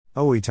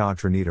Oita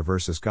Trinita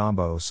vs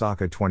Gamba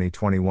Osaka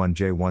 2021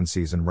 J1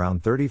 Season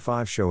Round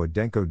 35 Show at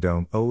Denko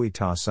Dome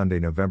Oita Sunday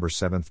November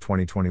 7,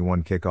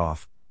 2021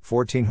 Kickoff,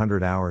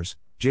 1400 hours,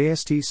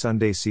 JST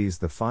Sunday sees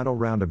the final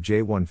round of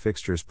J1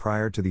 fixtures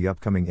prior to the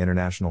upcoming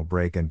international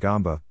break and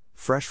Gamba,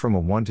 fresh from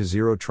a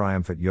 1-0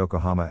 triumph at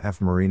Yokohama F.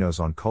 Marinos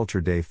on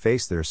Culture Day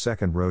face their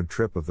second road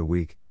trip of the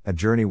week, a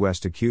journey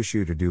west to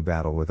Kyushu to do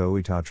battle with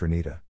Oita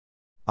Trinita.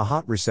 A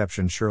hot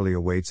reception surely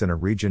awaits in a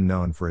region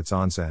known for its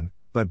onsen,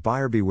 but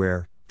buyer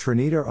beware.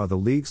 Trinita are the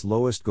league's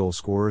lowest goal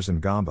scorers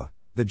and Gamba,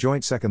 the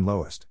joint second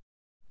lowest.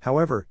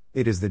 However,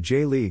 it is the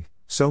J-League,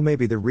 so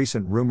maybe the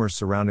recent rumors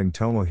surrounding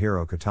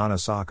Tomohiro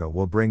Osaka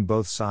will bring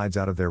both sides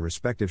out of their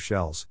respective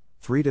shells.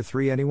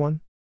 3-3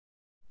 anyone?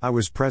 I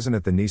was present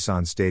at the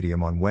Nissan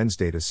Stadium on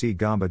Wednesday to see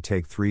Gamba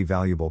take 3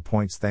 valuable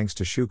points thanks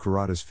to Shu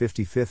Kurata's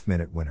 55th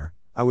minute winner.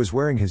 I was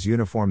wearing his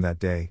uniform that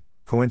day.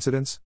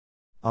 Coincidence?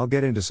 I'll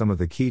get into some of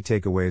the key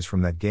takeaways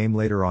from that game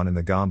later on in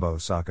the Gamba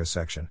Osaka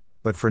section.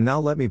 But for now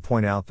let me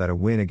point out that a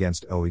win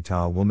against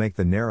Oita will make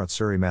the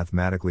Nerazzurri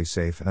mathematically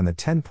safe and the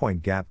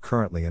 10-point gap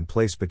currently in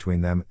place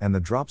between them and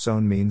the drop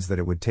zone means that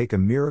it would take a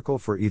miracle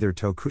for either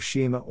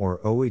Tokushima or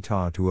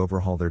Oita to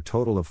overhaul their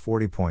total of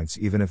 40 points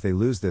even if they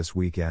lose this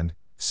weekend.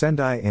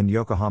 Sendai and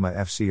Yokohama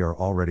FC are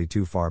already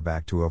too far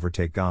back to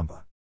overtake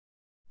Gamba.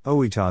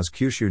 Oita's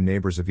Kyushu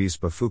neighbors of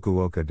Ispa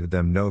Fukuoka did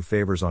them no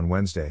favors on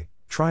Wednesday,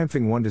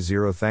 triumphing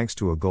 1-0 thanks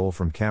to a goal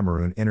from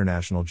Cameroon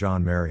international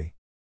John Mary.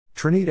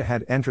 Trinita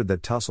had entered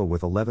that tussle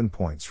with 11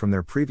 points from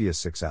their previous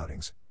 6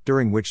 outings,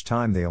 during which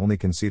time they only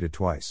conceded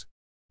twice.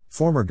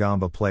 Former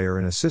Gamba player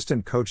and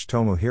assistant coach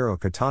Tomohiro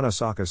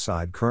Osaka's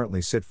side currently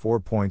sit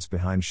 4 points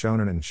behind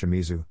Shonan and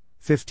Shimizu,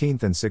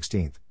 15th and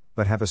 16th,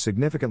 but have a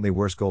significantly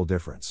worse goal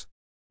difference.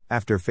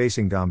 After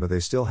facing Gamba they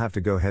still have to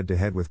go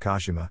head-to-head with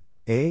Kashima,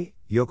 A,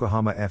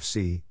 Yokohama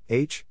FC,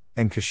 H,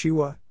 and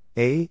Kashiwa,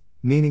 A,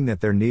 meaning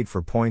that their need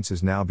for points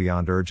is now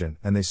beyond urgent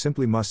and they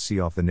simply must see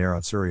off the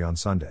Nerazzurri on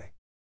Sunday.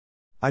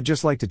 I'd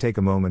just like to take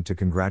a moment to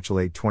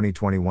congratulate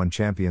 2021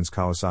 champions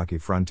Kawasaki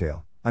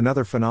Frontale,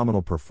 another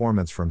phenomenal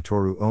performance from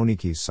Toru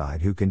Oniki's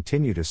side who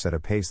continue to set a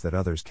pace that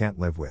others can't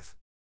live with.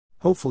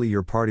 Hopefully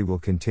your party will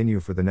continue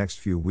for the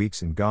next few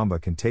weeks and Gamba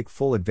can take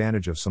full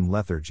advantage of some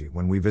lethargy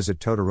when we visit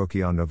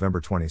Todoroki on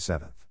November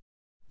 27th.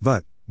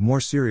 But,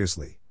 more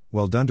seriously,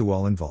 well done to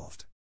all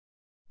involved.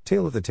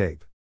 Tale of the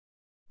tape.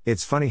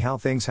 It's funny how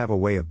things have a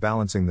way of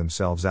balancing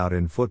themselves out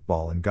in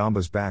football and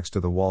Gamba's backs to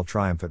the wall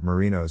triumph at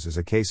Marinos is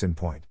a case in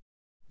point.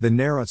 The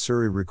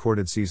Nerazzurri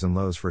recorded season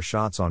lows for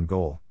shots on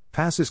goal,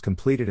 passes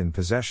completed and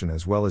possession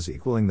as well as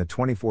equaling the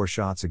 24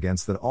 shots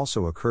against that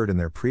also occurred in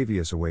their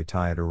previous away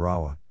tie at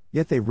Urawa,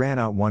 yet they ran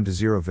out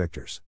 1-0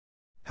 victors.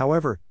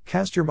 However,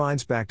 cast your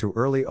minds back to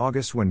early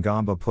August when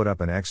Gamba put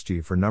up an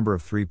XG for number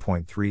of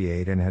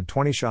 3.38 and had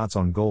 20 shots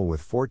on goal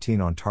with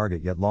 14 on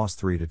target yet lost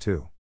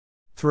 3-2.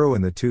 Throw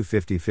in the 2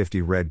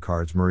 50-50 red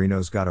cards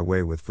Marinos got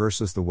away with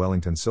versus the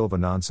Wellington Silva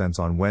nonsense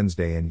on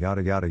Wednesday and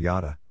yada yada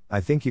yada. I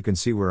think you can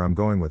see where I'm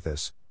going with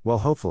this. Well,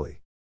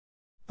 hopefully.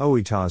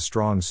 Oita's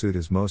strong suit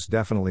is most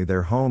definitely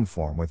their home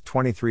form with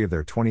 23 of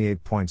their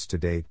 28 points to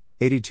date,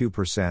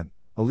 82%,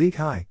 a league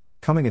high,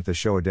 coming at the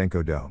Showa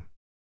Dome.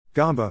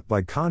 Gamba,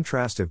 by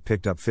contrast, have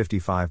picked up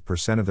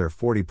 55% of their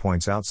 40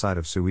 points outside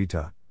of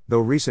Suita, though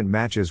recent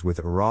matches with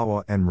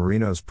Urawa and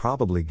Marinos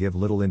probably give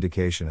little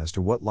indication as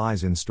to what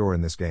lies in store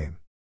in this game.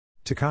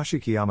 Takashi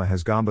Kiyama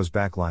has Gamba's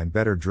backline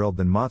better drilled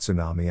than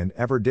Matsunami and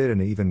ever did,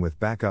 and even with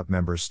backup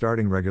members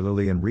starting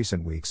regularly in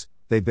recent weeks,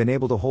 they've been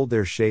able to hold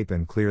their shape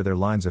and clear their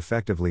lines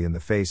effectively in the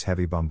face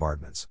heavy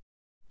bombardments.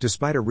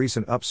 Despite a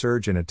recent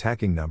upsurge in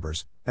attacking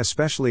numbers,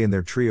 especially in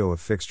their trio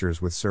of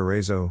fixtures with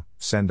Cerezo,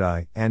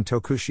 Sendai, and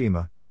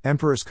Tokushima,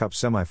 Emperor's Cup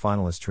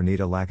semi-finalist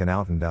Trinita lack an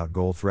out-and-out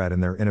goal threat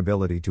and their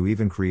inability to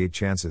even create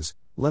chances,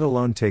 let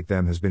alone take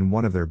them, has been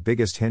one of their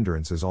biggest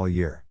hindrances all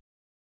year.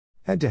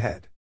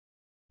 Head-to-head.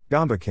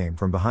 Gamba came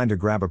from behind to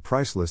grab a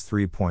priceless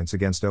 3 points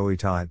against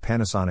Oita at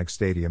Panasonic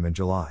Stadium in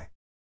July.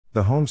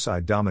 The home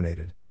side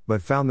dominated,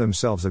 but found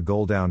themselves a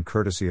goal down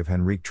courtesy of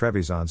Henrique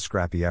Trevisan's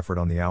scrappy effort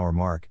on the hour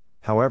mark.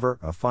 However,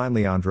 a fine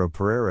Leandro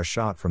Pereira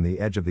shot from the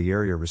edge of the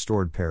area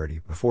restored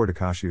parity before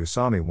Takashi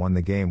Usami won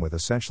the game with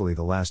essentially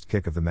the last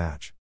kick of the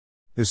match.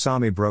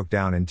 Usami broke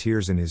down in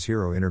tears in his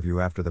hero interview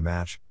after the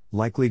match,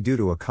 likely due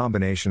to a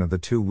combination of the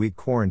 2-week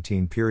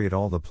quarantine period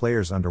all the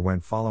players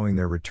underwent following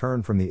their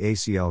return from the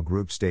ACL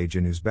group stage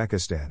in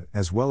Uzbekistan,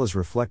 as well as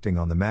reflecting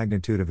on the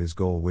magnitude of his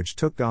goal which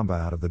took Gamba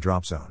out of the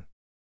drop zone.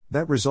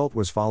 That result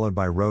was followed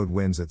by road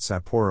wins at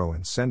Sapporo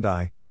and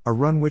Sendai, a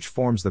run which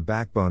forms the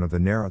backbone of the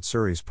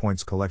Nerazzurri's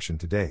points collection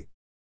to date.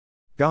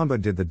 Gamba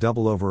did the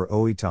double over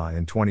Oita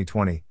in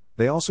 2020,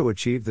 they also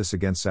achieved this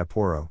against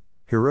Sapporo,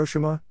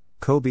 Hiroshima,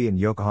 Kobe and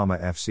Yokohama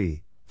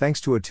FC,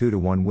 thanks to a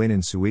 2-1 win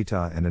in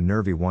Suita and a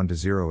nervy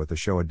 1-0 at the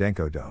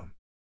Showa Dome.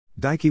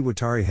 Daiki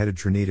Watari headed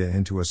Trinita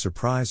into a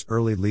surprise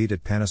early lead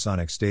at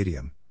Panasonic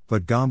Stadium,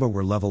 but Gamba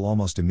were level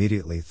almost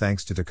immediately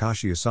thanks to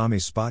Takashi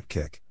Usami's spot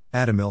kick.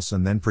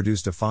 Adamilson then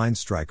produced a fine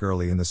strike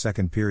early in the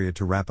second period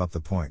to wrap up the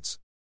points.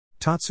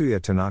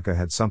 Tatsuya Tanaka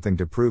had something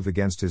to prove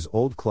against his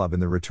old club in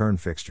the return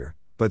fixture,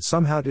 but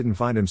somehow didn't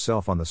find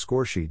himself on the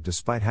scoresheet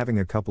despite having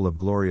a couple of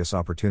glorious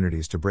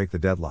opportunities to break the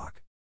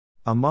deadlock.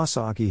 A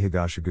Masaaki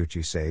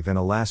Higashiguchi save and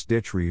a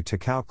last-ditch Ryu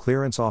Takao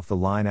clearance off the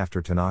line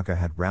after Tanaka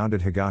had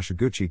rounded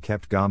Higashiguchi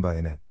kept Gamba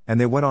in it, and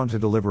they went on to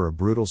deliver a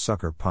brutal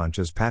sucker punch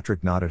as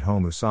Patrick nodded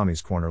home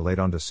Usami's corner late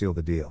on to seal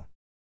the deal.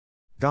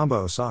 Gamba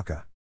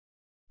Osaka.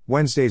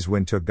 Wednesday's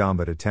win took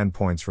Gamba to 10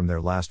 points from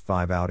their last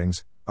 5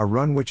 outings, a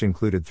run which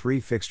included 3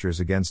 fixtures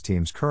against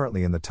teams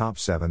currently in the top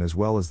 7 as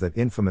well as that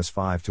infamous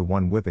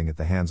 5-1 whipping at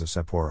the hands of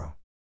Sapporo.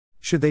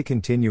 Should they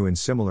continue in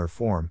similar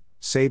form,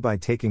 say by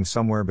taking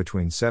somewhere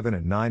between 7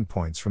 and 9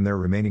 points from their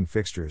remaining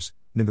fixtures,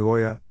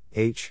 Nagoya,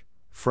 H,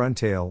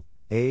 Frontale,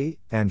 A,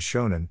 and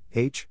Shonan,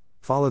 H,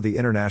 follow the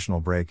international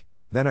break,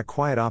 then a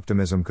quiet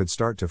optimism could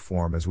start to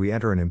form as we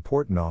enter an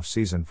important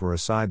off-season for a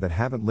side that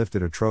haven't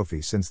lifted a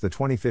trophy since the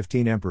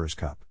 2015 Emperor's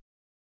Cup.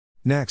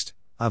 Next,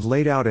 I've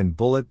laid out in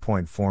bullet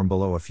point form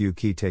below a few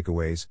key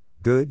takeaways,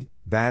 good,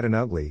 bad and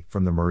ugly,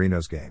 from the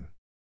Marinos game.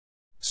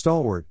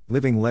 Stalwart,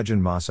 living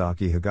legend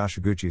Masaaki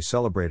Higashiguchi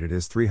celebrated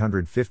his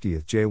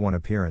 350th J1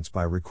 appearance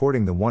by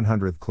recording the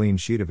 100th clean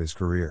sheet of his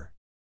career.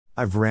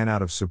 I've ran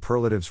out of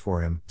superlatives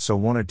for him, so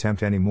won't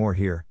attempt any more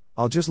here.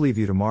 I'll just leave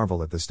you to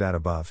marvel at the stat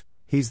above.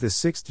 He's the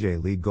 6th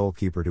J-League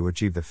goalkeeper to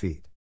achieve the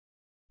feat.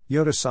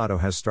 Yota Sato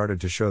has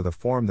started to show the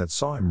form that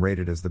saw him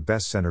rated as the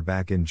best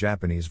center-back in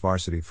Japanese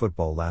varsity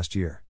football last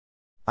year.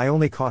 I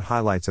only caught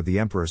highlights of the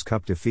Emperor's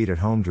Cup defeat at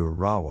home to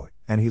Urawa,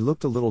 and he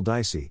looked a little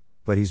dicey,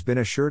 but he's been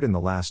assured in the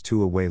last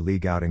 2 away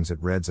league outings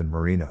at Reds and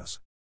Marinos.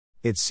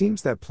 It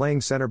seems that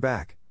playing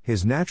center-back,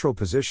 his natural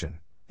position,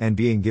 and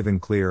being given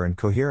clear and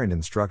coherent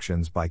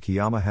instructions by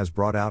Kiyama has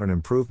brought out an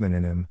improvement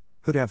in him.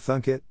 Who'd have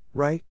thunk it,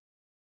 right?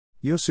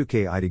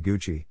 Yosuke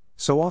Ideguchi,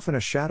 so often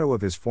a shadow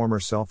of his former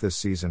self this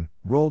season,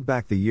 rolled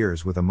back the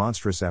years with a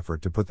monstrous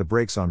effort to put the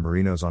brakes on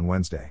Marinos on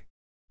Wednesday.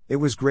 It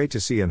was great to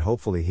see and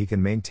hopefully he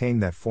can maintain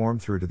that form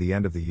through to the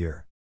end of the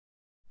year.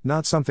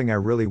 Not something I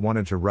really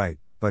wanted to write,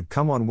 but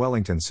come on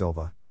Wellington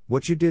Silva,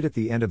 what you did at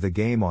the end of the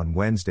game on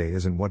Wednesday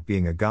isn't what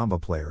being a Gamba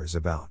player is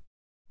about.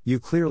 You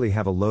clearly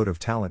have a load of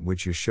talent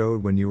which you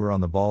showed when you were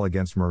on the ball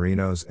against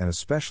Marinos and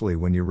especially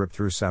when you ripped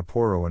through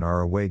Sapporo in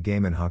our away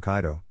game in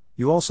Hokkaido.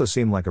 You also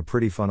seem like a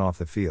pretty fun off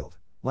the field,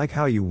 like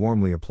how you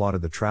warmly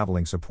applauded the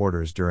traveling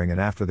supporters during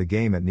and after the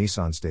game at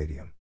Nissan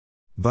Stadium.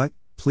 But,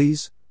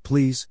 please,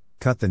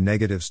 cut the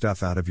negative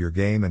stuff out of your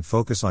game and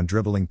focus on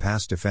dribbling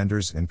past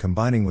defenders and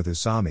combining with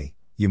Usami,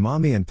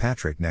 Umami and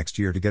Patrick next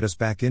year to get us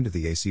back into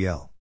the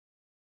ACL.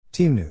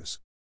 Team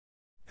news.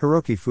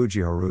 Hiroki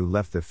Fujiharu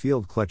left the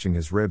field clutching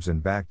his ribs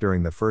and back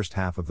during the first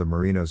half of the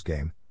Marinos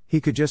game.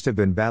 He could just have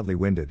been badly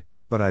winded,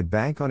 but I'd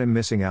bank on him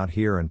missing out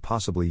here and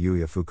possibly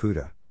Yuya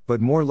Fukuda, but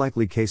more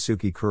likely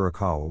Keisuke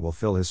Kurakawa will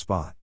fill his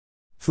spot.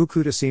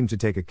 Fukuda seemed to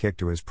take a kick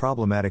to his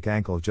problematic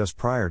ankle just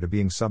prior to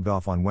being subbed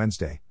off on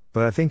Wednesday,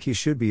 but I think he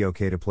should be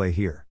okay to play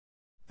here.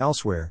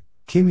 Elsewhere,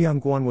 Kim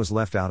Young-gwon was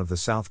left out of the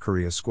South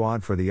Korea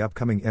squad for the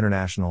upcoming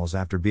internationals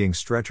after being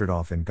stretchered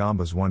off in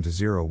Gamba's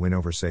 1-0 win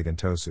over Sagan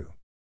Tosu.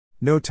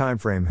 No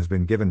timeframe has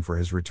been given for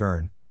his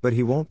return, but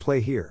he won't play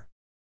here.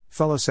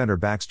 Fellow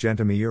center-backs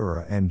Genta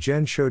Miura and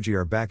Gen Shoji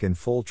are back in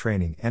full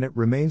training and it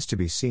remains to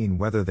be seen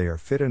whether they are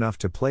fit enough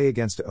to play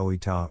against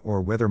Oita or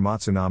whether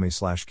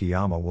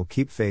Matsunami/Kiyama will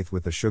keep faith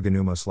with the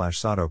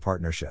Shuganuma/Sato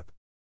partnership.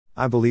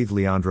 I believe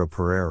Leandro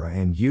Pereira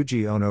and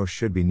Yuji Ono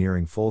should be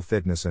nearing full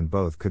fitness and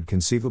both could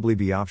conceivably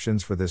be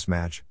options for this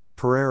match.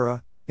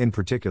 Pereira, in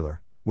particular,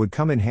 would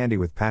come in handy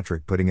with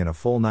Patrick putting in a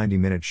full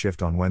 90-minute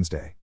shift on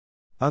Wednesday.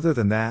 Other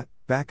than that,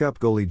 backup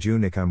goalie Ju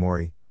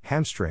Nikamori,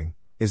 hamstring,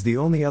 is the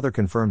only other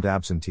confirmed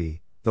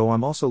absentee, though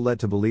I'm also led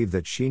to believe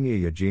that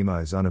Shinya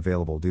Yajima is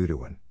unavailable due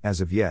to an,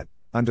 as of yet,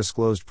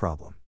 undisclosed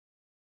problem.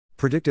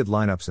 Predicted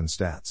lineups and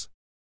stats.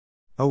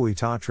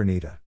 Oita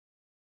Trinita.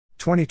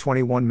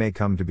 2021 may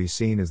come to be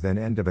seen as the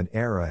end of an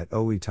era at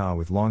Oita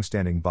with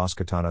long-standing boss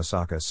Katana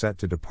Osaka set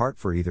to depart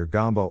for either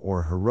Gamba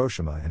or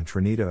Hiroshima and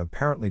Trinita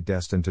apparently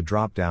destined to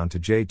drop down to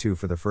J2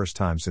 for the first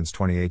time since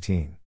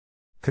 2018.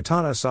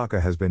 Katana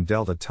Osaka has been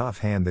dealt a tough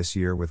hand this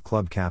year with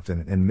club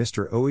captain and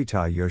Mr.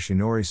 Oita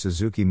Yoshinori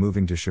Suzuki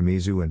moving to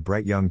Shimizu and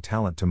bright young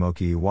talent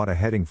Tomoki Iwata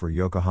heading for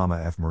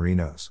Yokohama F.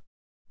 Marinos.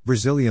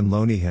 Brazilian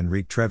loanee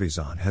Henrique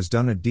Trevisan has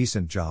done a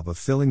decent job of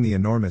filling the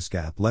enormous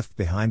gap left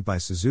behind by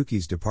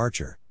Suzuki's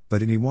departure,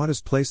 but in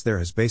Iwata's place there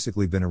has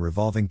basically been a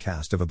revolving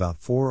cast of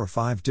about 4 or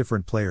 5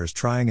 different players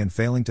trying and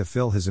failing to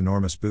fill his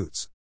enormous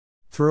boots.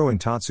 Throw in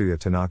Tatsuya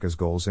Tanaka's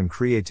goals and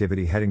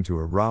creativity heading to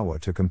Urawa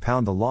to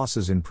compound the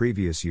losses in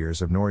previous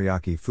years of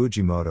Noriaki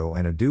Fujimoto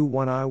and Adu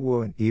One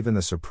Iwu, and even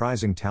the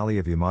surprising tally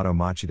of Yamato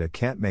Machida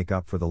can't make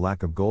up for the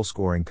lack of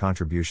goal-scoring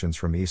contributions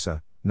from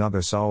Issa,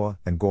 Nagasawa,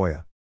 and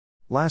Goya.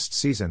 Last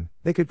season,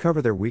 they could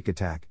cover their weak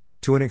attack,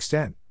 to an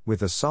extent,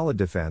 with a solid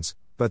defense,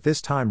 but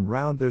this time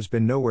round there's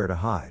been nowhere to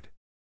hide.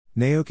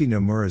 Naoki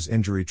Nomura's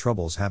injury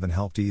troubles haven't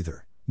helped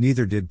either,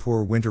 neither did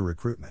poor winter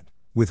recruitment,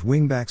 with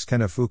wingbacks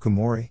Kena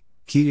Fukumori,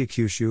 Kita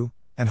Kyushu,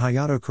 and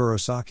Hayato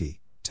Kurosaki,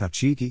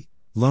 Tachiki,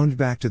 loaned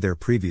back to their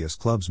previous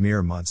clubs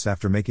mere months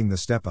after making the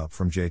step up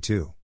from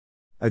J2.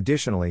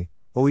 Additionally,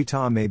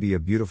 Oita may be a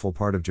beautiful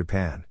part of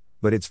Japan,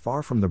 but it's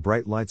far from the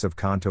bright lights of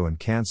Kanto and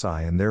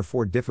Kansai and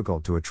therefore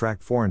difficult to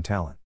attract foreign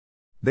talent.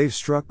 They've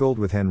struck gold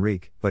with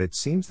Henrique, but it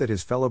seems that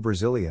his fellow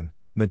Brazilian,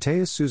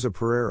 Mateus Souza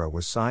Pereira,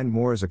 was signed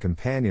more as a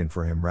companion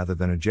for him rather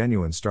than a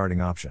genuine starting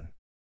option.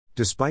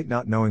 Despite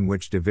not knowing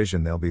which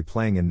division they'll be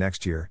playing in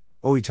next year,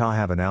 Oita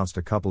have announced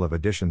a couple of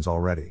additions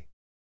already.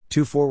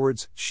 2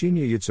 forwards,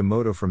 Shinya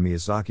Yutsumoto from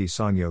Miyazaki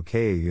Sangyo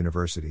Keio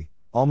University,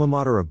 alma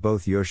mater of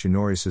both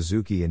Yoshinori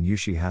Suzuki and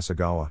Yushi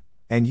Hasegawa,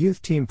 and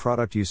youth team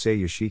product Yusei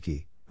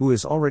Yoshiki, who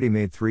has already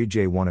made 3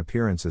 J1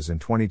 appearances in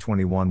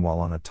 2021 while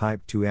on a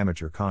Type 2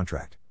 amateur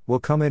contract, will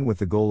come in with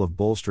the goal of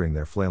bolstering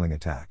their flailing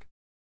attack.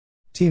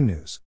 Team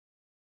news.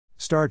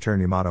 Starter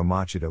Yamato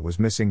Machida was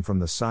missing from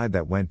the side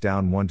that went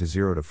down 1-0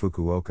 to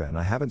Fukuoka, and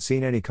I haven't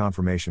seen any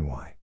confirmation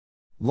why.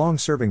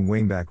 Long-serving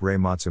wingback Rei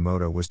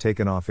Matsumoto was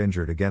taken off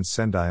injured against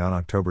Sendai on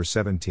October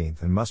 17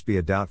 and must be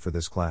a doubt for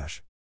this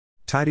clash.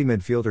 Tidy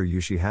midfielder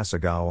Yushi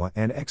Hasegawa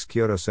and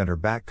ex-Kyoto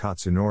center-back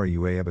Katsunori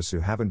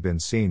Uebisu haven't been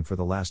seen for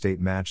the last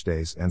 8 match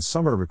days, and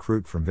summer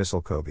recruit from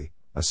Vissel Kobe,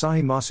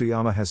 Asahi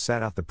Masuyama, has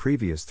sat out the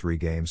previous 3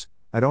 games.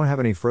 I don't have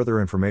any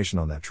further information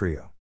on that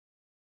trio.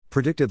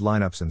 Predicted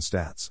lineups and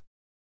stats.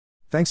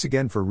 Thanks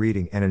again for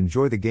reading, and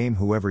enjoy the game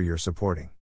whoever you're supporting.